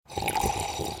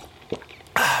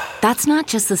That's not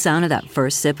just the sound of that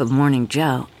first sip of Morning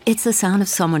Joe. It's the sound of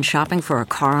someone shopping for a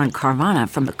car on Carvana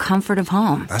from the comfort of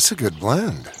home. That's a good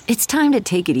blend. It's time to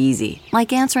take it easy,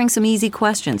 like answering some easy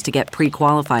questions to get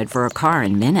pre-qualified for a car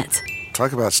in minutes.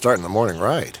 Talk about starting the morning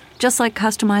right. Just like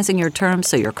customizing your terms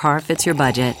so your car fits your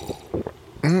budget.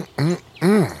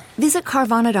 Visit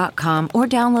Carvana.com or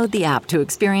download the app to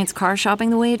experience car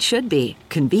shopping the way it should be.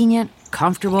 Convenient,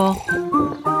 comfortable.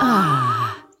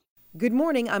 Good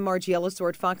morning, I'm Margie Ellisor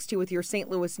at Fox 2 with your St.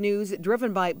 Louis news,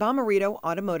 driven by Bomarito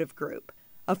Automotive Group.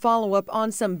 A follow-up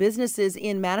on some businesses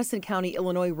in Madison County,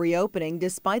 Illinois reopening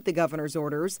despite the governor's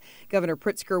orders. Governor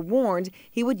Pritzker warned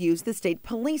he would use the state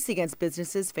police against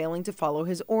businesses failing to follow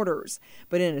his orders.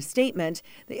 But in a statement,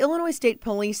 the Illinois State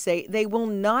Police say they will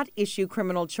not issue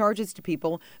criminal charges to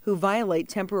people who violate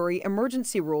temporary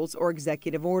emergency rules or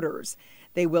executive orders.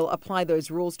 They will apply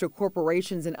those rules to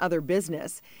corporations and other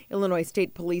business. Illinois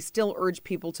State Police still urge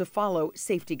people to follow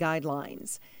safety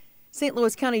guidelines. St.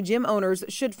 Louis County gym owners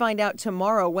should find out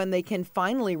tomorrow when they can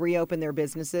finally reopen their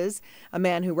businesses. A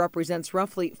man who represents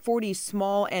roughly 40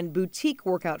 small and boutique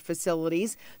workout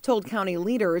facilities told county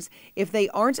leaders if they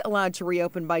aren't allowed to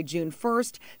reopen by June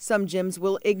 1st, some gyms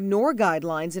will ignore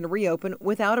guidelines and reopen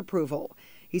without approval.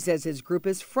 He says his group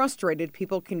is frustrated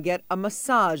people can get a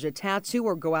massage, a tattoo,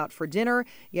 or go out for dinner,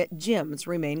 yet gyms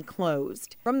remain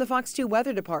closed. From the Fox 2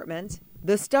 Weather Department,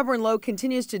 the stubborn low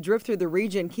continues to drift through the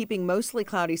region, keeping mostly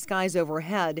cloudy skies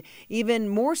overhead. Even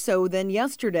more so than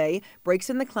yesterday, breaks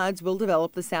in the clouds will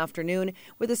develop this afternoon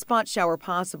with a spot shower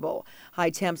possible.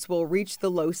 High temps will reach the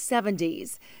low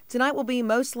 70s. Tonight will be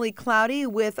mostly cloudy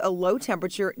with a low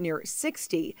temperature near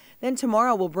 60. Then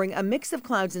tomorrow will bring a mix of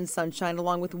clouds and sunshine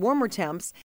along with warmer temps